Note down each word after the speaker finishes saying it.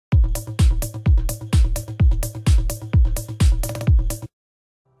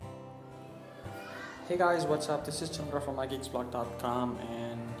Hey guys, what's up? This is Chandra from igeeksblog.com,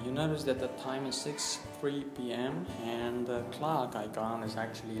 and you notice that the time is 6:03 p.m. and the clock icon is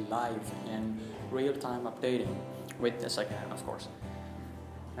actually live in real-time updating with the second hand, of course.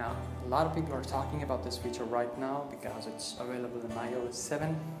 Now, a lot of people are talking about this feature right now because it's available in iOS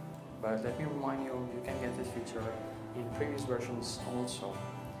 7, but let me remind you, you can get this feature in previous versions also.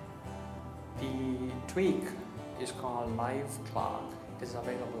 The tweak is called Live Clock. It is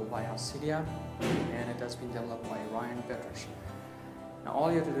available via Cydia and it has been developed by Ryan Petters. Now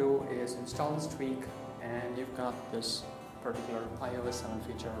all you have to do is install this tweak and you've got this particular iOS 7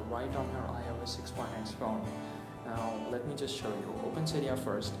 feature right on your iOS 6.x phone. Now let me just show you. Open Cydia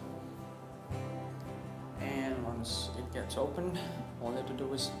first, and once it gets open, all you have to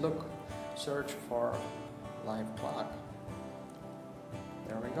do is search for Live Clock.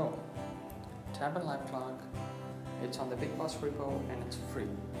 There we go. Tap on Live Clock. It's on the Big Boss repo and it's free.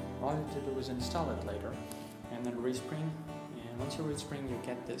 All you have to do is install it later and then respring. And once you respring, you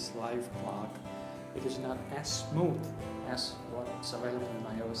get this Live Clock. It is not as smooth as what's available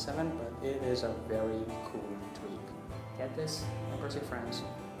in iOS 7, but it is a very cool tweak. Get this, impress your friends,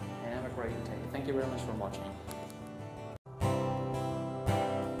 and have a great day. Thank you very much for watching.